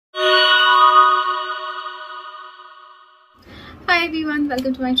Hi everyone,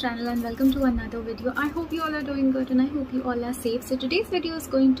 welcome to my channel and welcome to another video. I hope you all are doing good and I hope you all are safe. So today's video is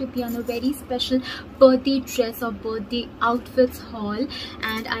going to be on a very special birthday dress or birthday outfits haul,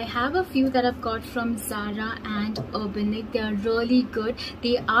 and I have a few that I've got from Zara and Urbanic. They are really good.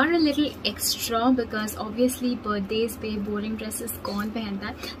 They are a little extra because obviously birthdays pe boring dresses kaun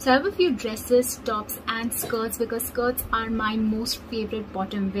pehanta hai. So I have a few dresses, tops and skirts because skirts are my most favorite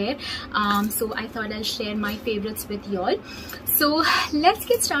bottom wear. So I thought I'll share my favorites with y'all. So let's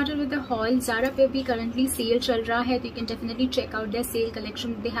get started with the haul. Zara पे भी currently sale चल रहा है, so you can definitely check out their sale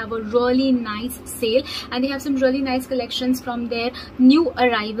collection. They have a really nice sale and they have some really nice collections from their new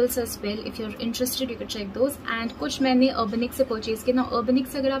arrivals as well. If you're interested, you can check those. And कुछ मैंने Urbanic से purchase किया. Now Urbanic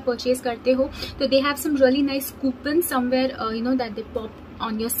से अगर आप purchase करते हो तो they have some really nice coupons somewhere, that they pop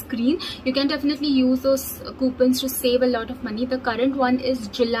on your screen. You can definitely use those coupons to save a lot of money. The current one is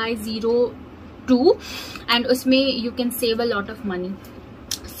July 02 and उसमें you can save a lot of money.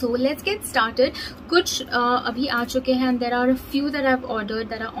 So let's get started. कुछ अभी आ चुके हैं and there are a few that I've ordered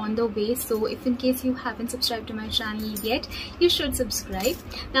that are on the way. So if in case you haven't subscribed to my channel yet, you should subscribe.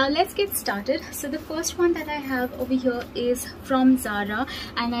 Now let's get started. So the first one that I have over here is from Zara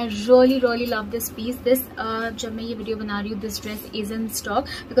and I really love this piece. This जब मैं ये video बना रही हूँ, this dress is in stock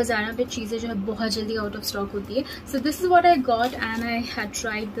because Zara पे चीज़ें जो है बहुत जल्दी out of stock होती है. So this is what I got and I had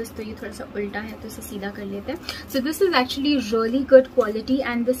tried this. तो ये थोड़ा सा उल्टा है तो इसे सीधा कर लेते हैं. So this is actually really good quality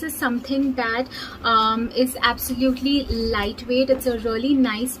and this is something that is absolutely lightweight. It's a really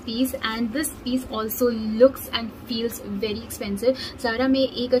nice piece and this piece also looks and feels very expensive. Zara में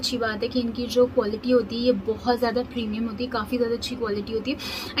एक अच्छी बात है कि इनकी जो क्वालिटी होती है ये बहुत ज़्यादा प्रीमियम होती है, काफ़ी ज़्यादा अच्छी क्वालिटी होती है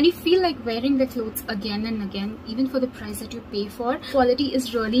and you feel like wearing the clothes again and again even for the price that you pay for. Quality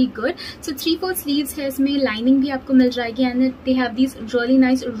is really good. So 3/4 sleeves है, इसमें lining भी आपको मिल जाएगी and they have these really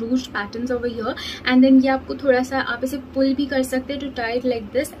nice ruched patterns over here and then ये आपको थोड़ा सा आप इसे pull भी कर सकते हैं to tie it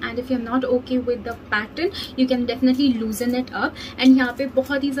like this. And if you're not okay with the pattern, you can definitely loosen it up. And यहाँ पे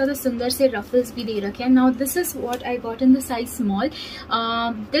बहुत ही ज़्यादा सुंदर से ruffles भी दे रखे हैं. Now this is what I got in the size small.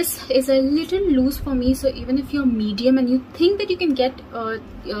 This is a little loose for me, so even if you're medium and you think that you can get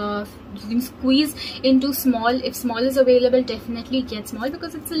you can squeeze into small, if small is available, definitely get small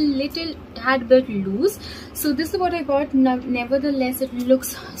because it's a little tad bit loose. So this is what I got. Nevertheless, it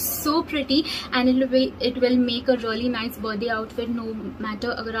looks so pretty and it will make a really nice birthday outfit no matter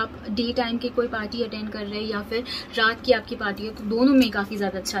अगर आप day time की कोई party attend कर रहे हैं या फिर रात की आपकी पार्टी है तो दोनों में काफी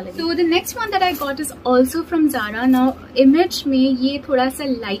ज्यादा अच्छा लगेगा. So the next one that I got is also from Zara. Now image में ये थोड़ा सा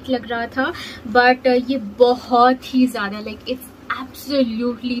light लग रहा था but ये बहुत ही ज्यादा it's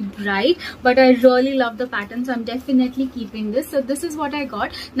absolutely bright, but I really love the pattern, so I'm definitely keeping this. So this is what I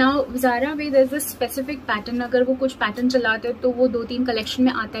got. Now Zara में there's a specific pattern. अगर वो कुछ pattern चलाते हैं तो वो 2-3 collection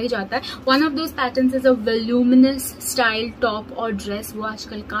में आता ही जाता है. One of those patterns is a voluminous style top or dress. वो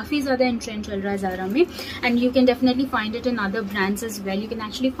आजकल काफी ज़्यादा in trend चल रहा है Zara में, and you can definitely find it in other brands as well. You can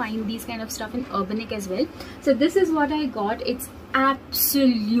actually find these kind of stuff in Urbanic as well. So this is what I got. It's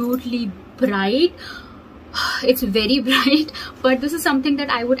absolutely bright. It's very bright, but this is something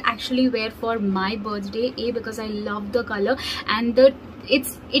that I would actually wear for my birthday, because I love the color and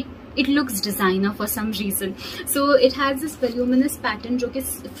it looks designer for some reason. So it has this voluminous pattern जो कि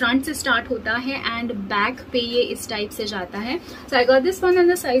front से start होता है and back पे ये इस type से जाता है. So I got this one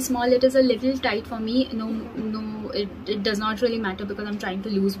in the size small. It is a little tight for me. It does not really matter because I'm trying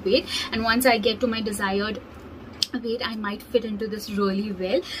to lose weight, and once I get to my desired weight I might fit into this really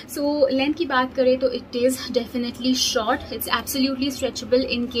well. So length की बात करें तो it is definitely short. It's absolutely stretchable.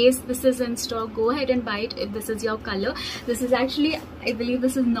 In case this is in stock, go ahead and buy it if this is your color. This is actually, I believe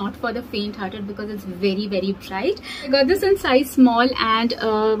this is not for the faint-hearted because it's very bright. I got this in size small and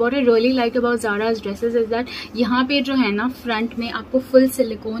what I really like about Zara's dresses is that यहाँ पे जो है ना front में आपको full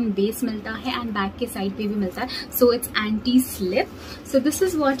silicone base मिलता है and back के side पे भी मिलता है. So it's anti-slip. So this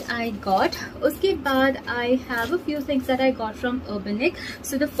is what I got. उसके बाद I have a few things that I got from Urbanic.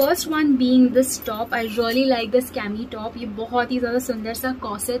 So the first one being this top. I really like this cami top. ये बहुत ही ज़्यादा सुंदर सा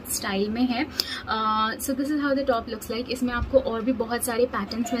corset style में है. So this is how the top looks like. इसमें आपको और भी बहुत सारे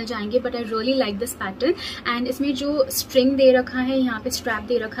patterns मिल जाएंगे, but I really like this pattern. And इसमें जो string दे रखा है, यहाँ पे strap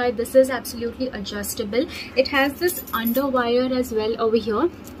दे रखा है, this is absolutely adjustable. It has this underwire as well over here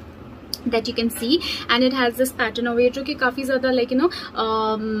that you can see, and it has this pattern over here जो कि काफी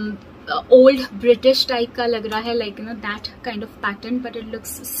ज़्यादा old British type का लग रहा है, that kind of pattern, but it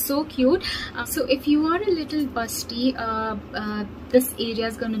looks so cute. So if you are a little busty, this area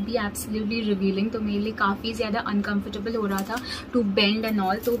is going to be absolutely revealing. तो मेरे लिए काफी ज़्यादा uncomfortable हो रहा था to bend and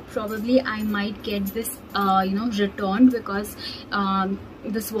all, so probably I might get this returned because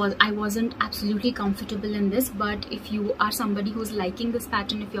I wasn't absolutely comfortable in this, but if you are somebody who's liking this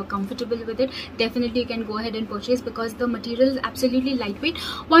pattern, if you're comfortable with it, definitely you can go ahead and purchase because the material is absolutely lightweight.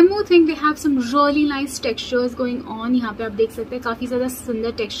 One more thing, they have some really nice textures going on. यहाँ पे आप देख सकते हैं काफी ज़्यादा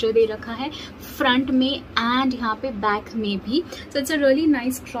सुंदर texture दे रखा है फ्रंट में एंड यहाँ पे बैक में भी. So it's a really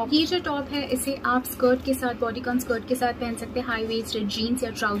nice top. ये जो टॉप है इसे आप स्कर्ट के साथ, बॉडीकॉन स्कर्ट के साथ पहन सकते हैं, हाई वेस्टेड जीन्स या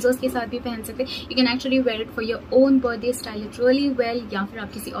ट्राउजर्स के साथ भी पहन सकते हैं. You can actually wear it for your own birthday, style it really well, या फिर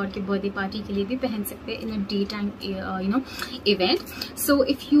आप किसी और के बर्थडे पार्टी के लिए भी पहन सकते हैं इन a day time event. So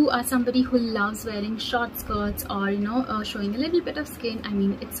if you are somebody who loves wearing short skirts or showing a little bit of skin, I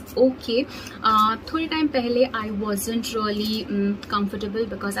mean it's okay. थोड़े टाइम पहले I wasn't really comfortable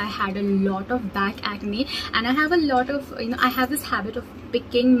because I had a lot of back acne and I have a lot of I have this habit of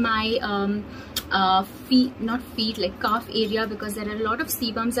picking my feet, like calf area, because there are a lot of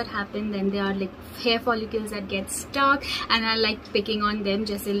sebums that happen, then there are like hair follicles that get stuck and I like picking on them.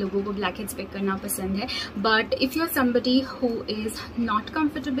 जैसे लोगों को blackheads pick करना पसंद है. But if you're somebody who is not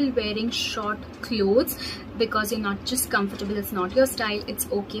comfortable wearing short clothes because you're not just comfortable, it's not your style,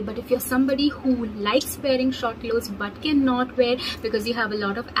 it's okay. But if you're somebody who likes wearing short clothes but cannot wear because you have a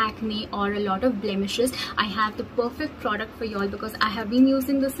lot of acne or a lot of blemishes, I have the perfect product for y'all because I have been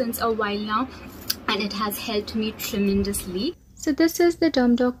using this since a while now and it has helped me tremendously. So this is the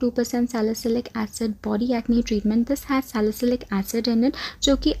DermDoc 2% salicylic acid body acne treatment. This has salicylic acid in it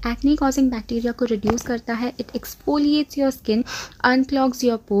जो कि acne causing bacteria को reduce करता है. It exfoliates your skin, unclogs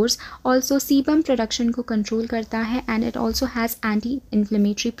your pores, also sebum production को control करता है and it also has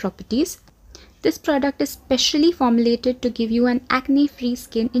anti-inflammatory properties. This product is specially formulated to give you an acne-free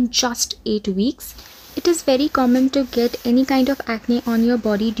skin in just 8 weeks. It is very common to get any kind of acne on your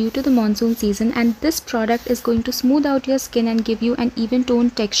body due to the monsoon season, and this product is going to smooth out your skin and give you an even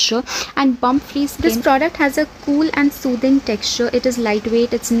toned texture and bump free skin. This product has a cool and soothing texture. It is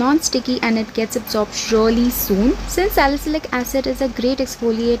lightweight, it's non-sticky and it gets absorbed really soon. Since salicylic acid is a great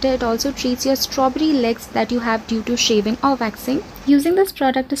exfoliator, it also treats your strawberry legs that you have due to shaving or waxing. Using this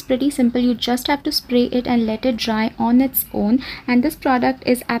product is pretty simple. You just have to spray it and let it dry on its own, and this product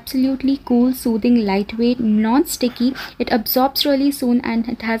is absolutely cool, soothing, lightweight, non-sticky. It absorbs really soon and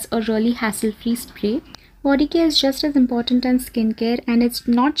it has a really hassle-free spray. Body care is just as important as skincare, and it's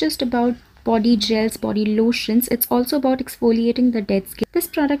not just about body gels, body lotions, it's also about exfoliating the dead skin. This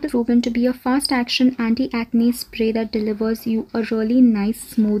product is proven to be a fast action anti-acne spray that delivers you a really nice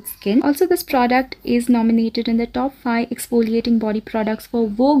smooth skin. Also, this product is nominated in the top 5 exfoliating body products for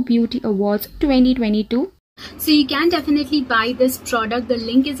Vogue Beauty Awards 2022. So you can definitely buy this product. The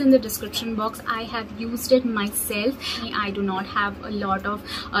link is in the description box. I have used it myself. I do not have a lot of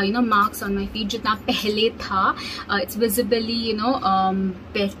marks on my feet jitna pehle tha. It's visibly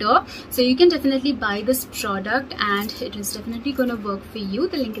better. So you can definitely buy this product and it is definitely gonna work for you.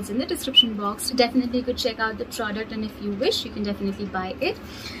 The link is in the description box. Definitely you could check out the product, and if you wish you can definitely buy it.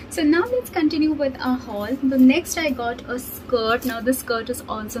 So now let's continue with our haul. The next I got a skirt. Now this skirt is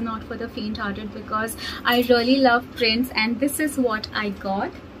also not for the faint-hearted because I really love prints, and this is what I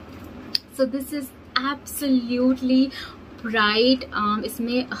got. So this is absolutely bright.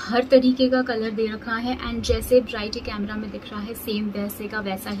 इसमें हर तरीके का colour दे रखा है and जैसे bright ये camera में दिख रहा है सेम वैसे का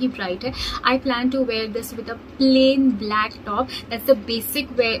वैसा ही ब्राइट है. I plan to where this with a plain black top. That's the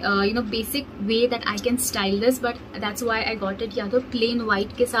basic way basic way that I can style this, but that's why I got it या तो प्लेन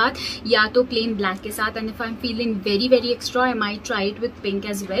वाइट के साथ या तो प्लेन ब्लैक के साथ. And if I am feeling very very extra I might try it with pink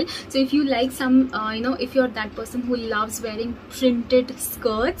as well. So if you like some if you're that person who loves wearing printed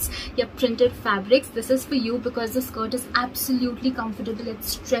skirts या printed fabrics, this is for you because the skirt is absolutely comfortable,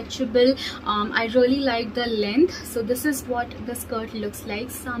 it's stretchable. I really like the length. So this is what the skirt looks like.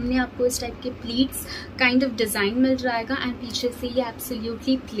 सामने आपको इस type के pleats kind of design मिल जाएगा and पीछे से ये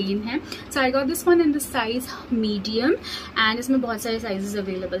absolutely plain है. So I got this one in the size medium and इसमें बहुत सारे sizes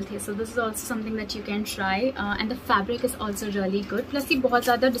available थे. So this is also something that you can try and the fabric is also really good. Plus ये बहुत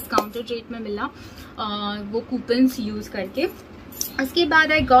ज़्यादा discounted rate में मिला वो coupons use करके. उसके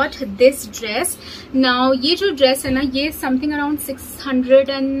बाद I got this dress. Now ये जो ड्रेस है ना ये समथिंग अराउंड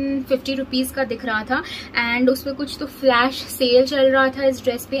 650 रुपीज़ का दिख रहा था एंड उस पर कुछ तो फ्लैश सेल चल रहा था इस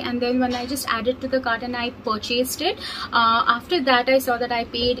ड्रेस पे. And then when I just added to the cart and I purchased it. After that I saw that I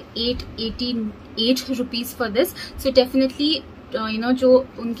paid 888 rupees for this. So definitely जो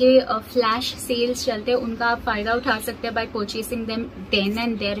उनके फ्लैश सेल्स चलते हैं उनका आप फायदा उठा सकते हैं bye purchasing them then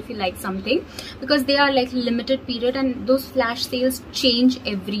and there if you like something, because they are like limited period and those flash sales change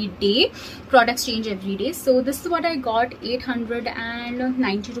every day, products change every day. So this is what I got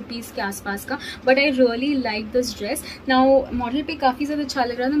 890 rupees के आसपास का. But I really like this dress. Now model पे काफी ज्यादा अच्छा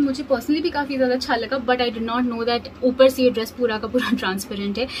लग रहा था, मुझे पर्सनली भी काफी ज्यादा अच्छा लगा, but I did not know that ऊपर से ये ड्रेस पूरा का पूरा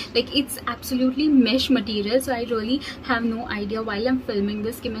ट्रांसपेरेंट है. Like it's absolutely mesh material, so I really have no idea while I'm filming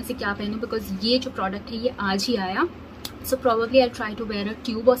this कि मैं इसे क्या पहनूं, because ये जो प्रोडक्ट है ये आज ही आया. So probably I'll try to wear a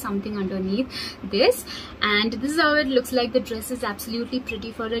tube or something underneath this, and this is how it looks like. The dress is absolutely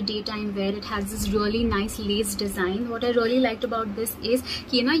pretty for a daytime wear. It has this really nice lace design. What I really liked about this is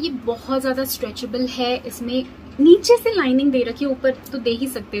कि ना ये बहुत ज़्यादा stretchable है. इसमें नीचे से lining दे रखी है, ऊपर तो दे ही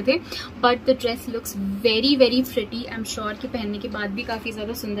सकते थे, but the dress looks very very pretty. I am sure कि पहनने के बाद भी काफ़ी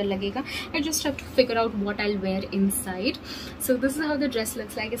ज़्यादा सुंदर लगेगा. I just have to figure out what I where inside. So this is how the dress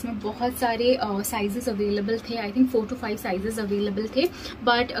looks like. इसमें बहुत सारे साइजेस अवेलेबल थे. I think 4 to 5 sizes available थे,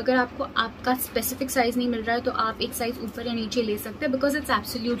 बट अगर आपको आपका स्पेसिफिक साइज नहीं मिल रहा है तो आप एक साइज ऊपर या नीचे ले सकते हैं, because it's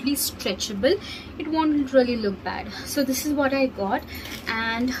absolutely stretchable. It won't really look bad. So this is what I got.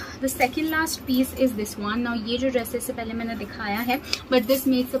 And the second last piece is this one. Now ये जो ड्रेस से पहले मैंने दिखाया है, but this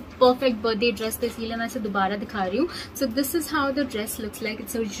makes a perfect birthday dress, तो इसलिए मैं इसे दोबारा दिखा रही हूँ. So this is how the dress looks like.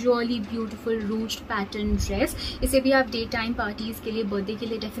 It's a really beautiful रूच्ड pattern dress. इसे भी आप डे टाइम पार्टीज के लिए, बर्थडे के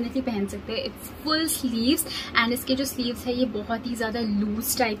लिए डेफिनेटली पहन सकते हैं. इट्स फुल स्लीव्स एंड इसके जो स्लीव्स है ये बहुत ही ज्यादा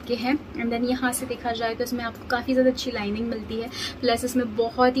लूज टाइप के हैं. एंड देन यहाँ से देखा जाए तो इसमें आपको काफी ज्यादा अच्छी लाइनिंग मिलती है, प्लस इसमें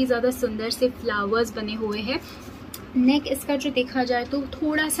बहुत ही ज्यादा सुंदर से फ्लावर्स बने हुए हैं. नेक इसका जो देखा जाए तो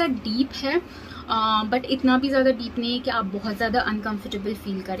थोड़ा सा डीप है, बट इतना भी ज़्यादा डीप नहीं है कि आप बहुत ज़्यादा अनकंफर्टेबल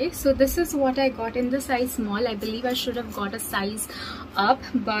फील करें. So this is what I got in the size small. I believe I should have got a size up,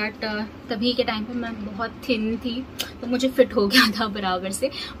 but तभी के टाइम पे मैं बहुत थिन थी तो मुझे फिट हो गया था बराबर से.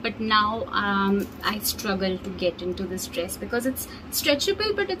 But now I struggle to get in to this dress because it's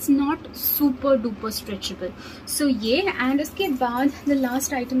stretchable but it's not super duper stretchable. सो ये, एंड उसके बाद the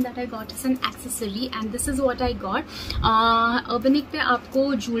last item that I got is an accessory, and this is what I got. अर्बनिक पे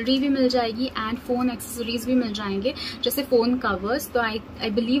आपको jewellery भी मिल जाएगी and phone accessories भी मिल जाएंगे, जैसे फोन कवर्स. तो आई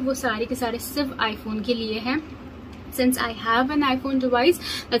बिलीव वो सारे के सारे सिर्फ आईफोन के लिए हैं. Since I have an iPhone device,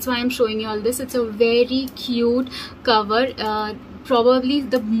 that's why I'm showing you all this. It's a very cute cover. Probably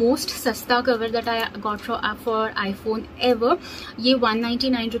the most सस्ता cover that I got for iPhone ever. ये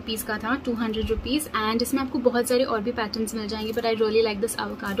 199 रुपीज़ का था, 200 रुपीज़. एंड इसमें आपको बहुत सारे और भी पैटर्न्स मिल जाएंगे, but I really like this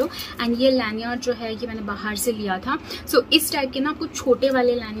avocado. And ये लैनियर्ड जो है ये मैंने बाहर से लिया था. सो इस टाइप के ना आपको छोटे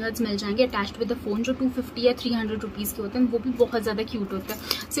वाले लैनियर्ड्स मिल जाएंगे अटैच्ड विद द फोन, जो 250 या 300 रुपीज़ के होते हैं. वो भी बहुत ज़्यादा क्यूट होते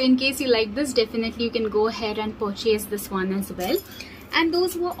हैं. सो in case you like this, definitely you can go ahead and purchase this one as well. And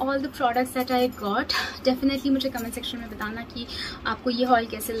those were all the products that I got. Definitely मुझे comment section में बताना कि आपको ये haul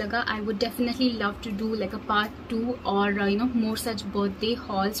कैसे लगा. I would definitely love to do like a part 2 or more such birthday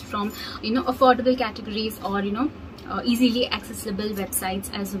hauls from affordable categories or easily accessible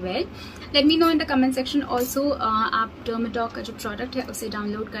websites as well. Let me know in the comment section. Also आप Dermadoc का जो product है उसे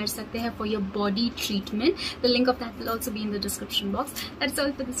download कर सकते हैं for your body treatment. The link of that will also be in the description box. That's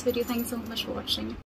all for this video. Thanks so much for watching.